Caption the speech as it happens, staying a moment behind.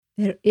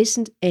There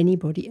isn't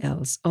anybody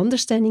else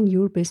understanding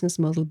your business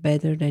model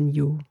better than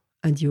you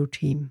and your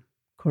team,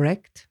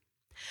 correct?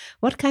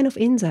 What kind of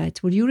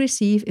insights would you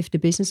receive if the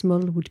business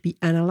model would be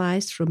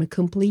analyzed from a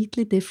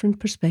completely different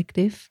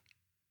perspective?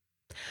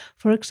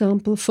 For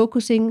example,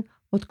 focusing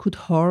what could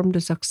harm the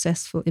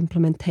successful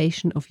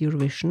implementation of your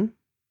vision.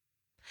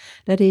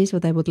 That is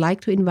what I would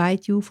like to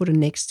invite you for the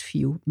next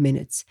few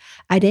minutes.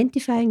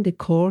 Identifying the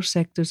core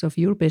sectors of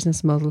your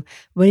business model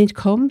when it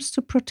comes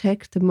to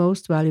protect the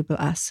most valuable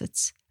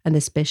assets, and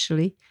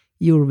especially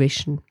your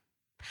vision.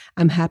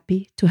 I'm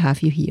happy to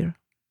have you here.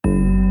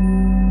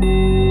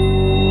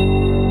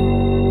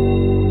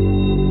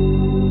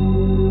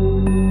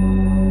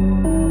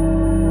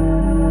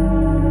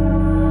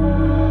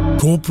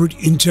 Corporate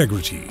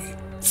integrity,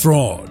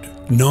 fraud,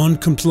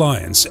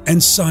 non-compliance, and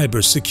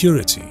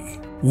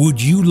cybersecurity.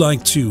 Would you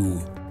like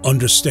to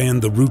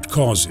understand the root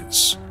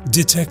causes,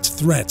 detect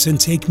threats, and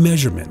take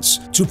measurements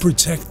to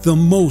protect the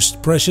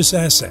most precious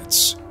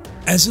assets?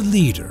 As a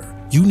leader,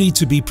 you need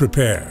to be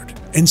prepared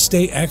and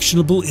stay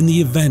actionable in the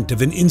event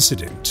of an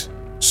incident.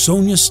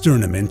 Sonia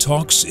Sterneman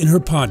talks in her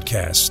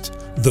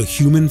podcast, The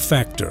Human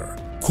Factor,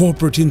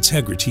 Corporate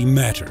Integrity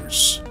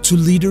Matters, to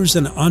leaders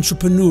and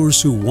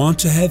entrepreneurs who want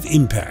to have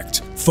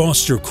impact,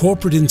 foster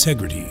corporate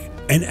integrity,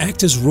 and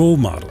act as role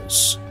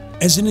models.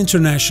 As an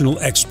international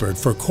expert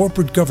for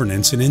corporate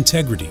governance and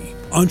integrity,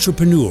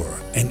 entrepreneur,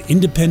 and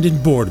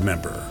independent board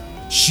member,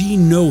 she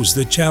knows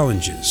the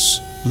challenges.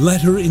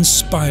 Let her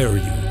inspire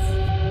you.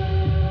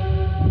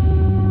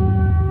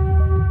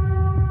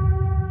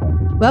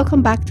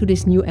 Welcome back to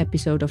this new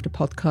episode of the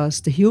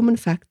podcast, The Human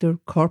Factor,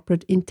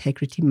 Corporate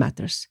Integrity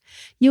Matters.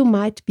 You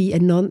might be a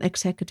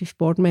non-executive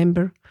board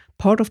member,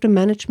 part of the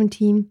management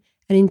team,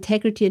 an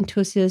integrity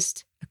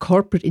enthusiast, a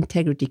corporate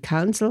integrity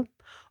counsel,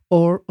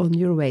 or on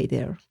your way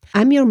there.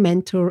 I'm your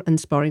mentor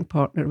and sparring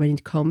partner when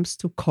it comes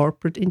to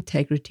corporate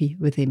integrity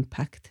with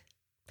impact.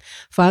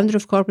 Founder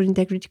of Corporate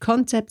Integrity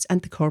Concepts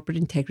and the Corporate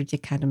Integrity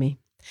Academy,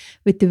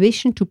 with the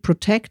vision to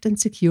protect and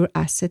secure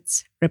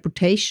assets,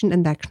 reputation,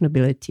 and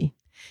actionability.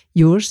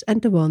 Yours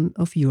and the one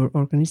of your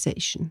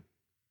organization.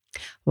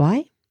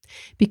 Why?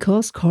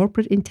 Because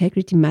corporate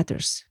integrity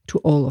matters to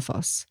all of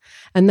us.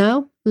 And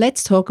now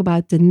let's talk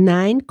about the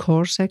 9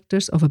 core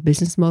sectors of a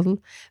business model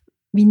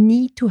we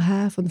need to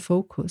have on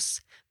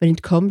focus when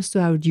it comes to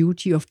our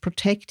duty of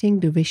protecting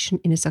the vision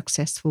in a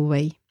successful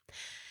way.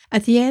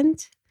 At the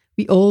end,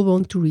 we all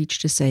want to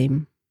reach the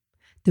same.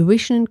 The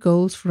vision and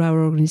goals for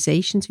our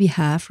organizations we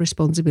have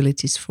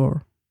responsibilities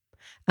for.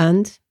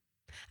 And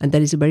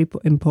that is very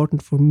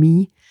important for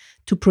me,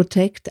 to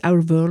protect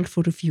our world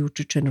for the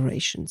future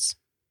generations.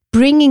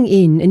 Bringing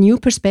in a new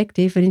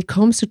perspective when it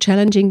comes to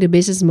challenging the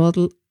business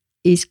model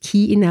is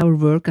key in our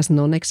work as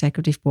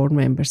non-executive board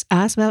members,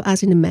 as well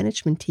as in the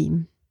management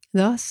team.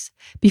 Thus,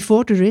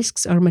 before the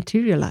risks are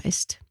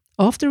materialized.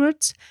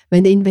 Afterwards,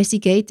 when the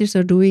investigators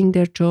are doing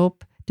their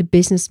job, the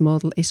business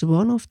model is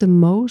one of the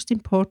most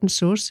important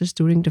sources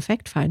during the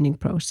fact-finding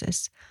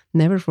process.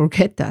 Never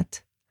forget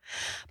that.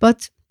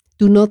 But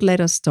do not let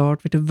us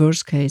start with the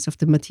worst case of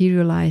the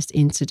materialized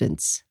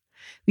incidents.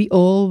 We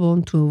all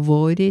want to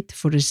avoid it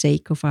for the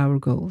sake of our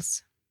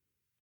goals.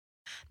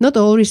 Not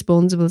all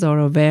responsibles are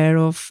aware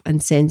of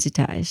and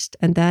sensitized,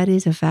 and that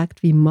is a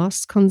fact we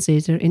must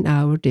consider in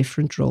our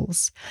different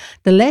roles.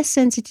 The less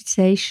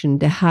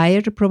sensitization, the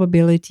higher the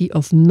probability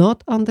of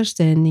not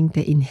understanding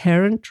the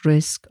inherent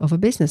risk of a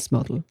business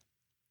model.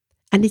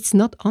 And it's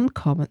not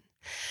uncommon.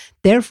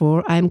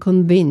 Therefore, I am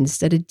convinced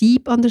that a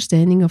deep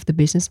understanding of the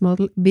business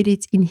model with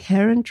its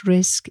inherent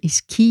risk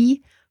is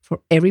key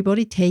for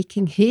everybody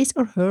taking his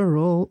or her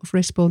role of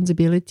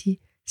responsibility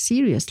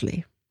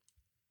seriously.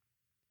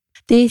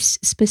 This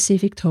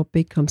specific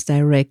topic comes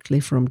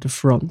directly from the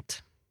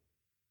front.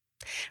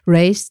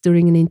 Raised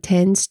during an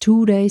intense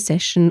 2-day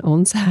session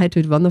on-site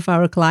with one of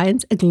our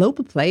clients, a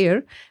global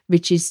player,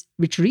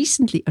 which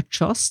recently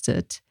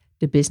adjusted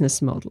the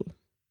business model.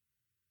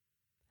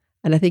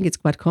 And I think it's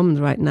quite common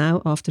right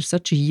now, after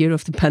such a year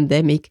of the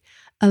pandemic,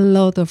 a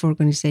lot of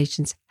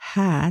organizations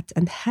had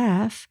and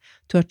have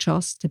to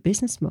adjust the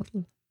business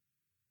model.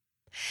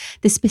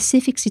 The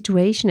specific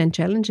situation and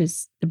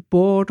challenges the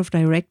board of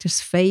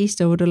directors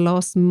faced over the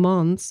last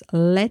months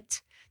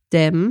let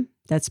them,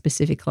 that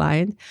specific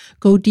client,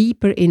 go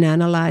deeper in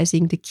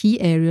analyzing the key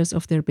areas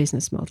of their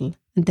business model.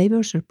 And they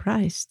were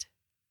surprised.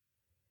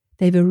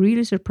 They were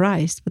really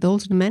surprised, but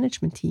also the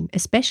management team,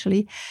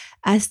 especially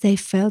as they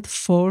felt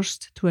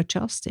forced to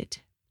adjust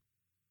it.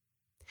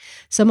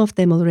 Some of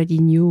them already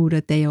knew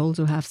that they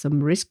also have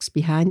some risks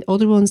behind.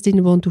 Other ones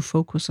didn't want to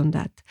focus on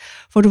that.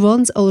 For the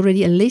ones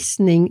already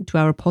listening to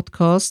our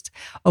podcast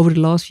over the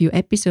last few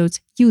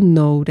episodes, you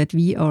know that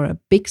we are a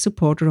big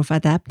supporter of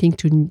adapting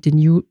to the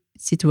new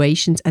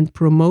situations and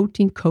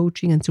promoting,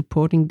 coaching and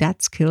supporting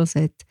that skill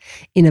set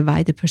in a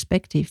wider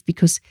perspective,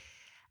 because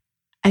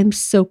I'm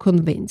so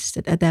convinced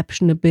that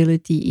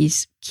adaptability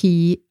is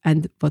key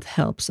and what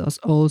helps us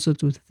also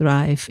to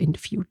thrive in the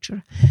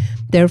future.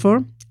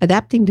 Therefore,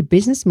 adapting the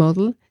business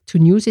model to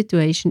new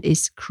situation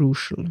is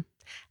crucial.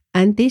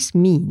 And this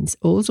means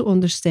also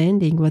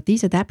understanding what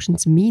these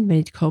adaptations mean when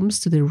it comes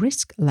to the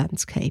risk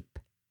landscape.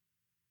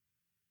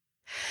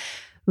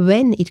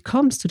 When it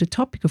comes to the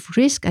topic of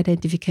risk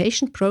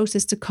identification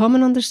process, the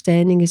common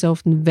understanding is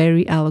often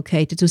very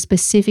allocated to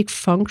specific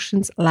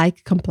functions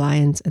like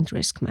compliance and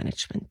risk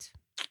management.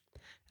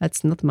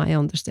 That's not my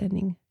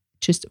understanding,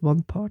 just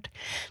one part.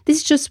 This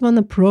is just one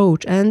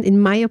approach and, in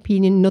my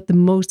opinion, not the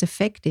most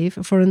effective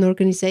for an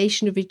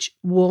organization which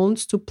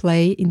wants to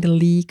play in the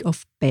league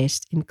of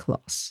best in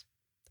class.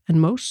 And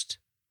most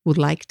would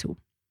like to,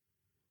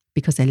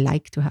 because they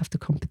like to have the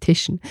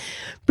competition.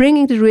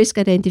 Bringing the risk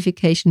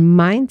identification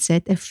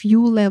mindset a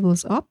few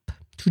levels up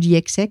to the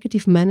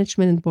executive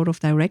management and board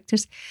of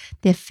directors,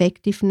 the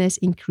effectiveness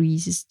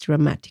increases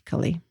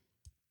dramatically.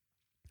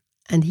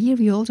 And here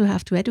we also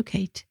have to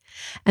educate.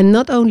 And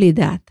not only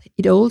that,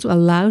 it also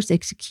allows the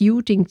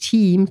executing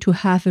team to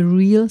have a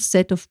real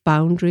set of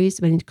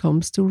boundaries when it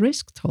comes to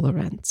risk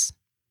tolerance.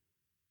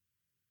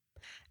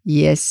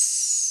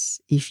 Yes,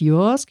 if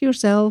you ask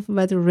yourself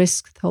whether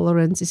risk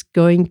tolerance is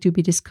going to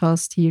be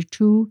discussed here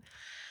too,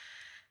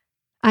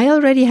 I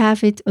already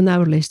have it on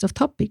our list of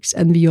topics,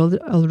 and we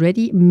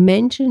already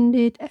mentioned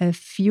it a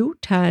few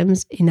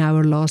times in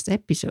our last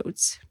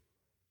episodes.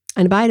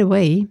 And by the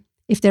way,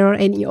 if there are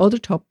any other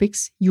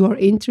topics you are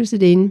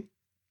interested in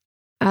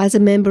as a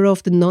member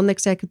of the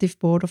non-executive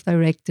board of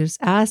directors,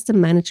 as the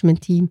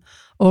management team,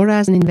 or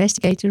as an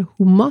investigator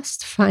who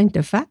must find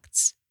the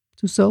facts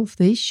to solve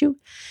the issue,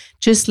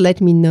 just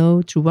let me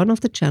know through one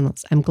of the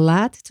channels. I'm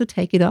glad to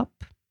take it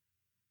up.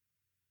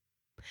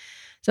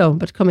 So,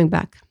 but coming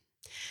back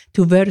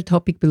to where the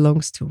topic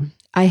belongs to,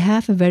 I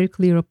have a very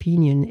clear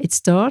opinion. It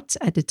starts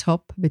at the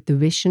top with the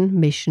vision,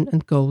 mission,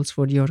 and goals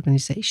for the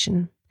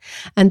organization.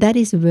 And that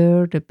is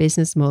where the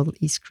business model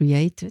is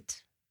created.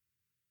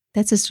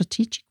 That's a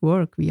strategic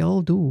work we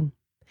all do.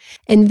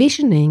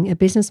 Envisioning a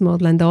business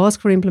model and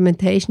ask for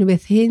implementation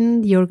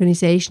within the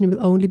organization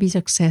will only be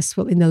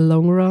successful in the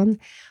long run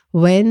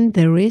when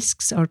the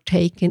risks are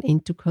taken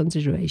into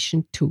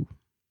consideration too.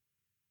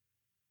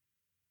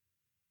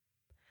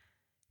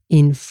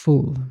 In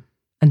full.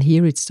 And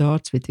here it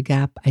starts with the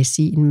gap I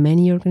see in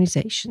many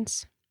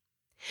organizations.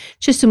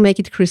 Just to make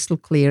it crystal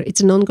clear,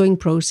 it's an ongoing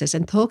process,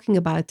 and talking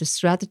about the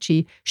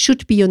strategy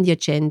should be on the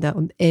agenda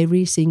on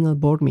every single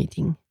board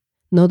meeting,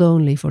 not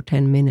only for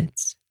 10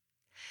 minutes.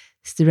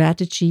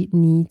 Strategy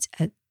needs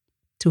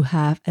to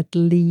have at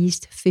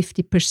least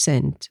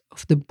 50%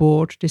 of the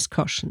board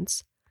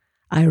discussions.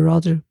 I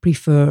rather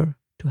prefer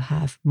to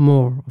have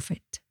more of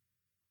it.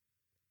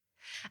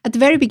 At the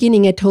very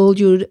beginning, I told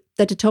you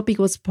that the topic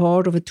was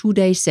part of a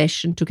 2-day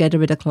session together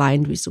with a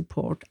client we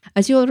support.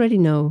 As you already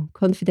know,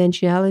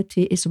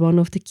 confidentiality is one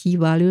of the key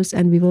values,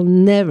 and we will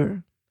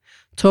never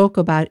talk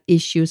about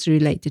issues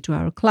related to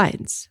our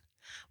clients.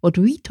 What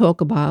we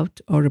talk about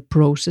are the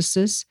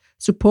processes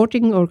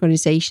supporting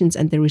organizations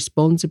and their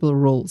responsible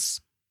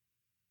roles.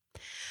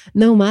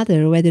 No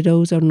matter whether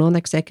those are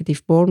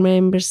non-executive board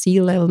members,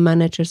 C-level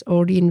managers,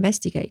 or the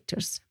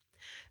investigators.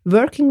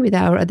 Working with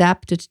our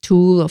adapted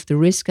tool of the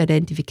risk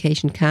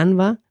identification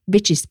Canva,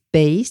 which is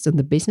based on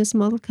the business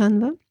model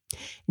Canva,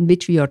 in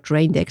which we are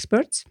trained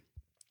experts,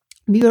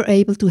 we were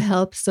able to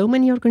help so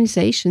many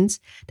organizations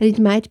that it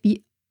might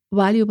be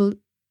valuable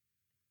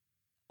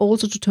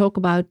also to talk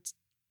about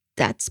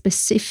that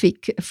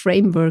specific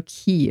framework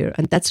here.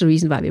 And that's the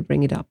reason why we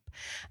bring it up.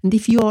 And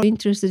if you are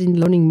interested in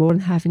learning more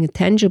and having a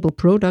tangible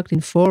product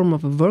in form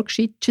of a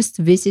worksheet, just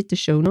visit the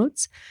show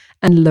notes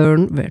and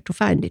learn where to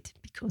find it,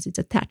 because it's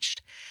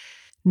attached.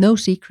 No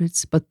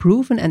secrets, but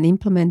proven and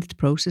implemented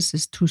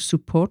processes to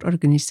support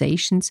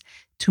organizations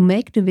to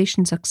make the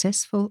vision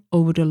successful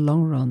over the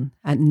long run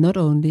and not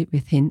only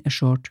within a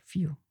short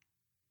view.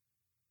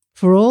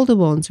 For all the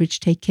ones which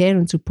take care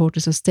and support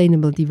the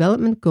Sustainable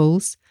Development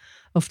Goals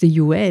of the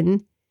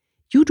UN,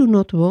 you do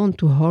not want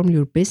to harm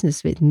your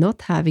business with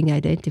not having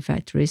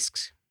identified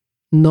risks.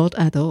 Not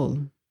at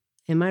all.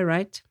 Am I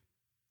right?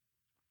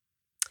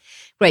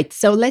 Great.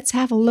 So let's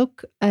have a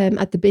look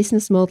at the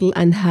business model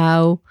and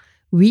how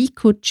we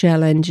could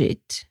challenge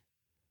it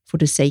for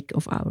the sake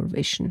of our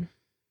vision.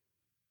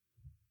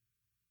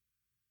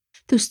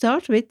 To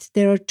start with,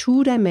 there are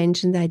 2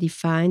 dimensions I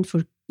defined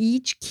for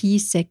each key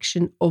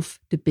section of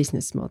the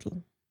business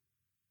model.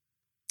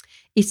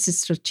 It's the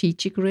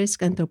strategic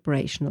risk and the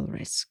operational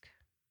risk.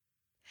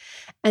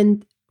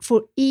 And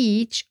for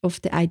each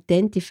of the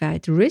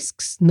identified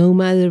risks, no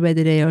matter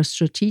whether they are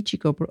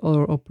strategic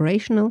or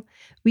operational,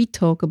 we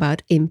talk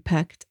about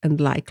impact and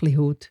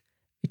likelihood,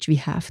 which we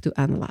have to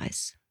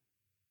analyze.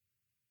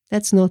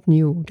 That's not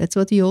new. That's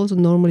what we also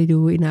normally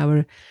do in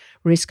our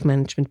risk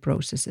management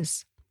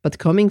processes. But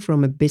coming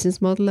from a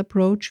business model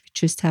approach, we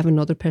just have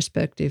another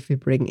perspective we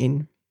bring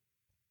in.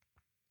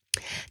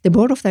 The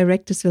board of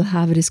directors will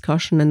have a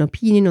discussion and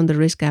opinion on the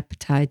risk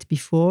appetite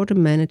before the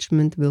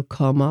management will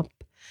come up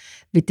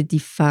with the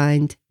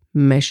defined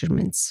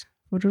measurements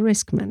for the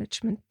risk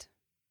management.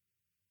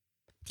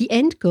 The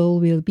end goal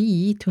will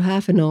be to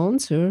have an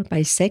answer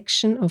by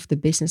section of the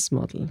business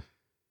model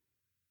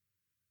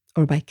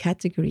or by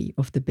category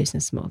of the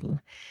business model.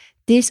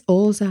 This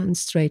all sounds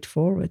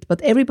straightforward,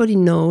 but everybody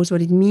knows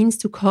what it means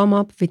to come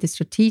up with the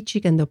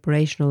strategic and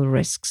operational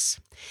risks.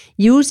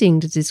 Using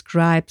the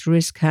described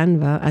risk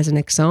canva as an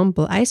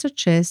example, I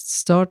suggest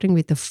starting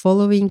with the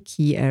following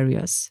key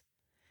areas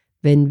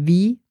when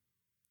we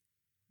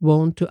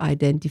want to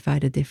identify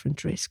the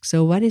different risks.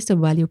 So what is the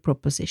value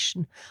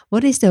proposition?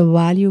 What is the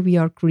value we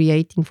are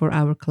creating for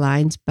our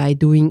clients by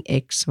doing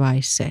X, Y,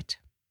 Z?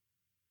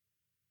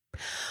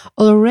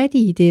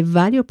 Already, the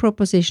value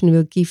proposition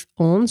will give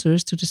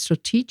answers to the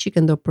strategic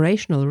and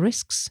operational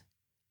risks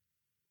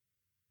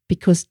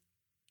because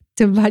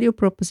the value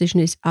proposition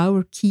is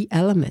our key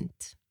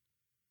element.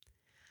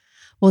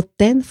 What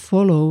then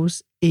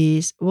follows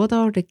is what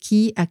are the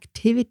key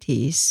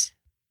activities?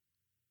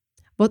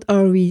 What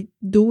are we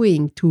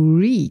doing to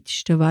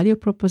reach the value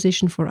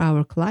proposition for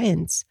our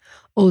clients?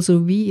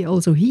 Also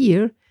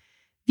here,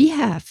 we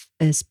have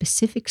a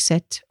specific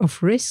set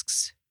of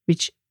risks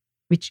which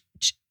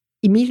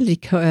immediately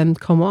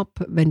come up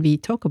when we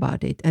talk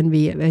about it and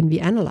when we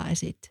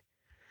analyze it.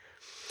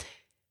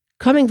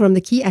 Coming from the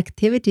key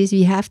activities,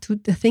 we have to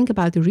think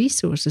about the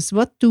resources.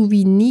 What do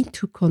we need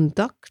to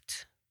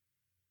conduct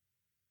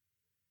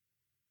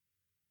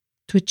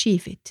to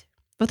achieve it?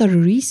 What are the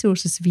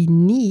resources we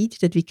need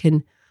that we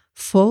can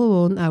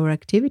follow on our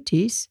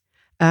activities?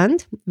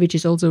 And, which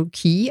is also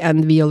key,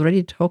 and we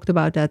already talked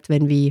about that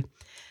when we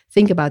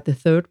think about the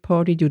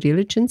third-party due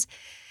diligence,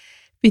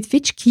 with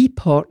which key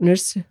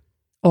partners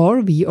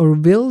are we or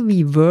will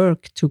we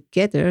work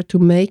together to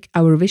make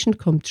our vision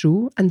come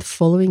true and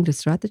following the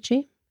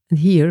strategy? And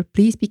here,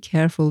 please be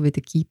careful with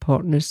the key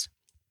partners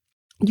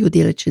due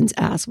diligence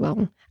as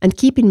well. And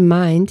keep in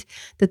mind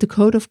that the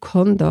code of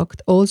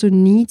conduct also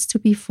needs to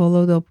be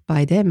followed up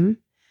by them.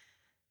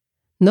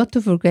 Not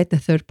to forget the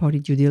third-party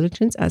due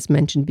diligence, as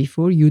mentioned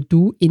before, you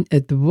do in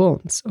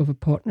advance of a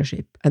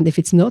partnership. And if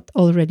it's not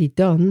already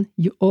done,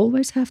 you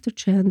always have the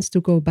chance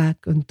to go back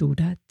and do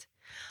that.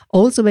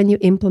 Also, when you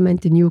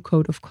implement the new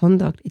code of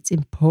conduct, it's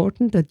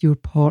important that your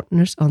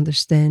partners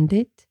understand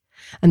it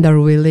and are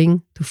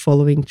willing to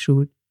following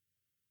through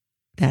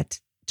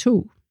that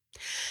too.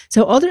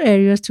 So other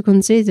areas to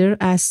consider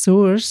as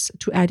source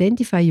to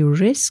identify your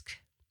risk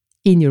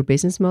in your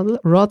business model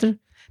rather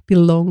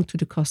belong to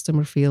the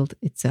customer field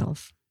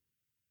itself.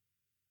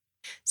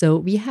 So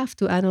we have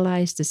to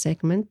analyze the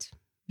segment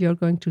we are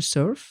going to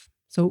serve.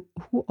 So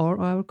who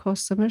are our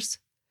customers?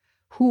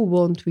 Who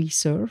won't we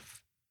serve?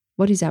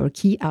 What is our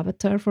key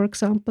avatar, for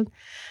example?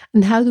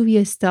 And how do we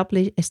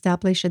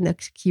establish and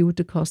execute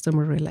the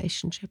customer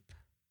relationship?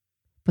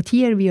 But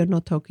here we are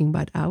not talking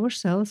about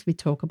ourselves, we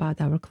talk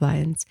about our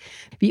clients.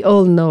 We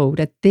all know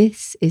that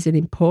this is an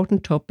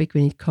important topic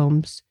when it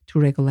comes to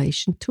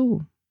regulation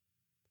too.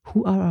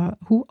 Who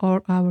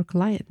are our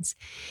clients?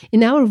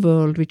 In our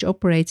world, which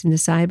operates in the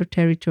cyber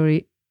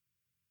territory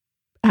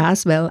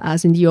as well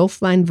as in the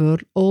offline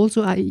world,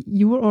 also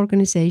your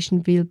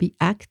organization will be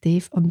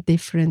active on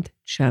different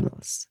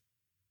channels.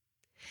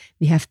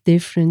 We have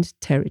different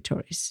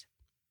territories.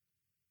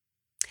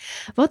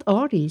 What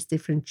are these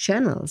different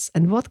channels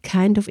and what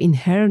kind of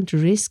inherent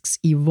risks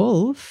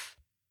evolve?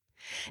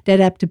 The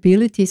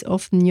adaptability is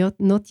often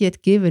not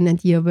yet given, and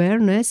the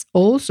awareness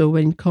also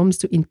when it comes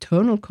to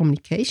internal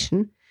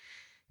communication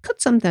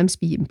could sometimes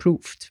be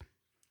improved.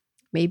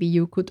 Maybe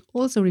you could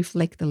also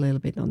reflect a little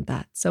bit on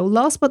that. So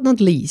last but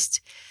not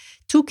least,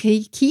 two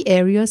key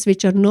areas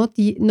which are not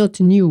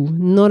new,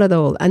 not at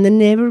all, and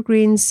an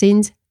evergreen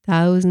since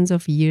thousands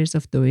of years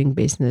of doing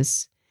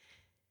business.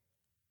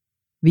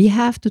 We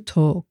have to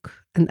talk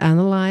and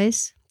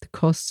analyze the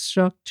cost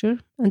structure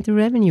and the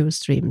revenue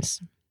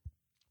streams.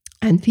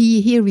 And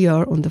here we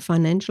are on the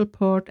financial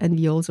part, and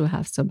we also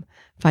have some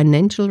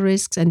financial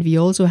risks, and we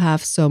also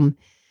have some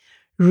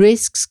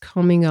risks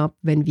coming up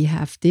when we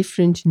have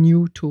different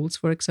new tools,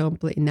 for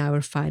example, in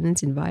our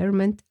finance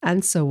environment,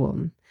 and so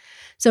on.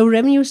 So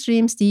revenue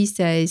streams these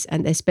days,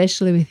 and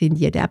especially within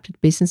the adapted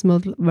business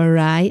model,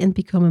 vary and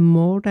become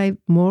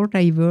more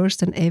diverse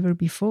than ever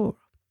before.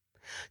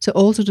 So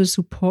also the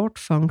support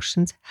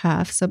functions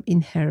have some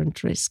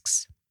inherent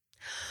risks.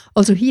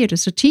 Also here, the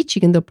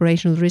strategic and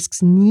operational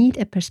risks need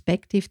a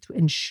perspective to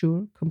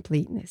ensure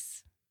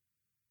completeness.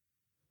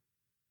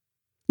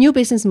 New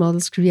business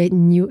models create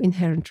new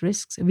inherent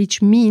risks,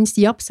 which means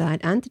the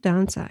upside and the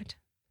downside.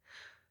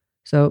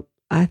 So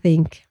I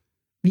think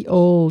we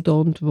all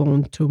don't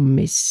want to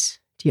miss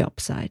the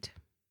upside.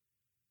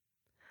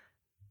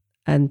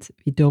 And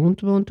we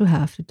don't want to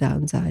have the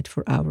downside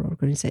for our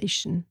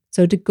organization.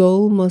 So the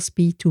goal must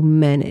be to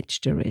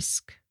manage the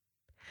risk.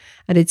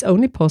 And it's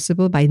only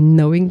possible by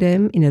knowing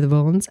them in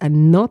advance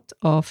and not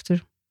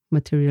after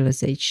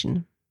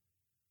materialization.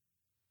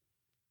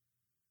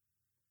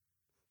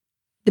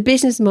 The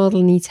business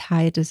model needs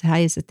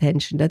highest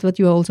attention. That's what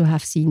you also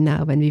have seen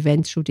now when we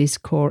went through these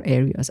core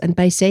areas. And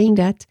by saying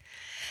that,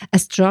 a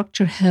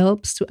structure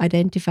helps to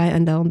identify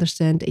and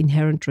understand the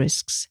inherent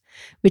risks,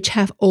 which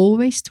have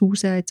always two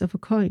sides of a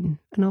coin,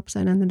 an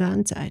upside and a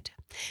downside.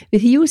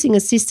 With using a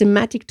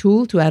systematic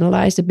tool to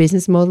analyze the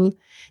business model,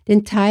 the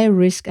entire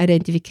risk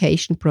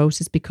identification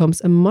process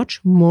becomes a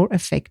much more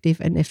effective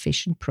and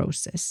efficient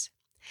process.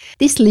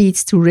 This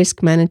leads to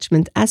risk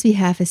management as we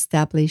have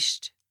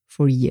established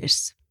for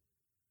years,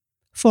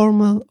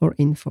 formal or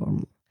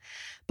informal.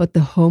 But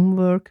the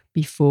homework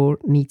before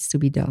needs to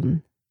be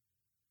done.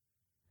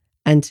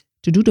 And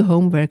to do the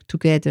homework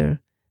together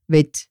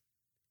with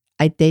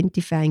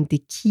identifying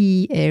the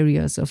key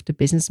areas of the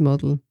business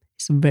model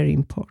is very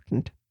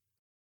important.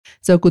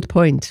 So, good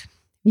point.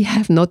 We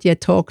have not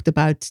yet talked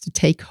about the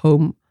take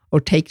home or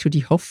take to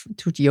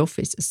the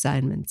office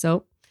assignment.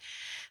 So,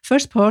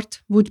 first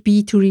part would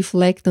be to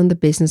reflect on the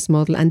business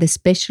model and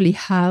especially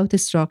how the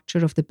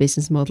structure of the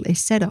business model is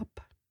set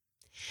up.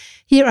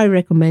 Here I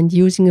recommend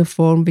using a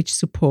form which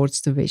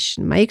supports the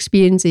vision. My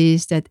experience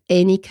is that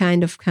any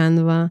kind of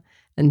canva,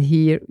 and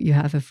here you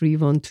have a free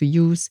one to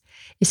use,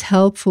 is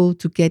helpful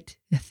to get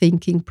the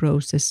thinking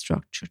process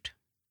structured.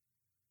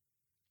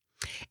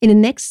 In the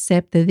next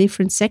step, the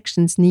different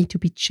sections need to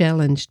be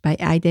challenged by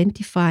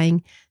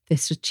identifying the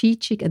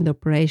strategic and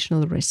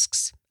operational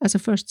risks as a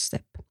first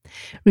step.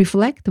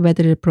 Reflect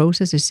whether the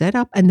process is set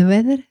up and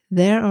whether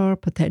there are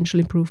potential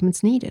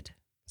improvements needed.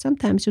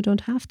 Sometimes you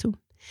don't have to.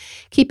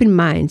 Keep in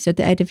mind that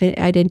the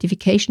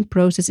identification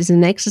process is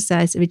an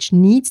exercise which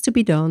needs to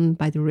be done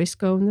by the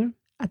risk owner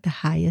at the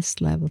highest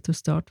level to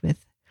start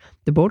with,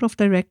 the board of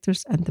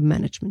directors and the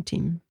management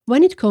team.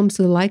 When it comes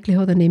to the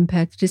likelihood and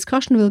impact,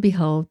 discussion will be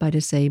held by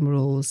the same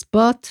rules,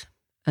 but,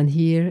 and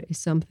here is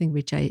something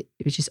which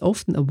is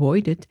often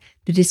avoided,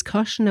 the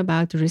discussion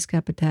about the risk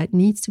appetite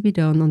needs to be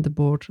done on the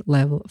board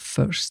level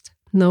first.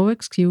 No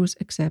excuse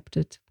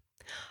accepted.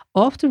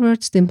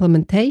 Afterwards, the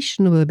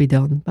implementation will be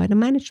done by the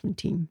management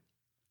team.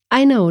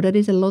 I know that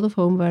is a lot of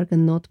homework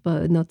and not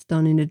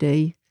done in a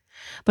day.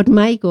 But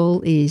my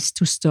goal is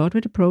to start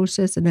with the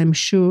process, and I'm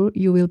sure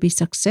you will be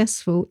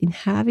successful in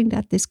having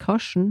that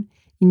discussion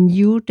in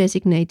your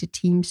designated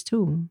teams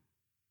too.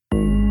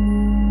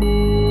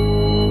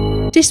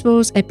 This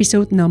was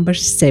episode number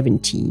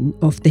 17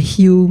 of The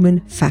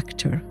Human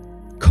Factor.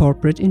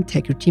 Corporate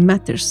Integrity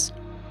Matters.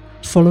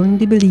 Following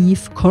the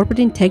belief, corporate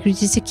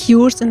integrity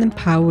secures and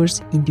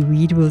empowers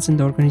individuals and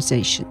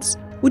organizations.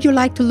 Would you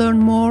like to learn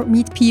more,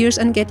 meet peers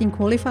and getting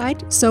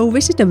qualified? So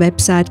visit the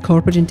website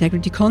Corporate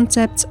Integrity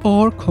Concepts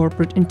or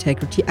Corporate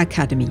Integrity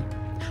Academy.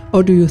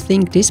 Or do you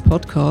think this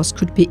podcast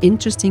could be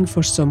interesting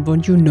for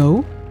someone you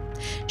know?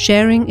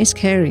 Sharing is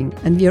caring,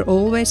 and we are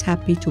always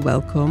happy to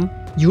welcome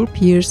your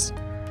peers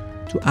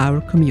to our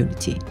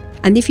community.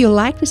 And if you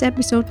like this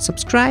episode,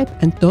 subscribe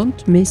and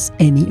don't miss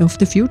any of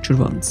the future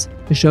ones.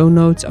 The show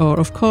notes are,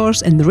 of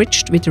course,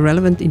 enriched with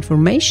relevant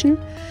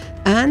information,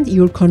 and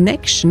your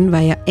connection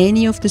via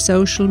any of the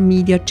social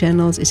media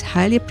channels is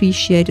highly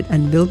appreciated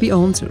and will be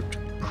answered.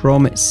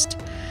 Promised.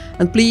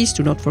 And please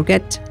do not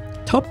forget,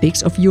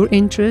 topics of your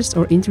interest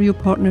or interview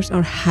partners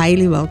are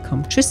highly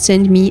welcome. Just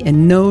send me a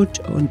note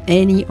on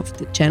any of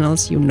the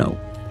channels you know.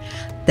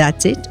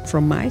 That's it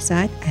from my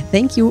side. I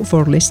thank you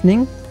for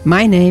listening.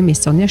 My name is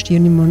Sonja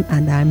Stirnemann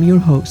and I'm your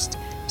host.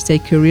 Stay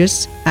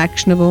curious,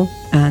 actionable,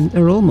 and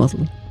a role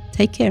model.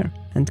 Take care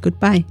and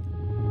goodbye.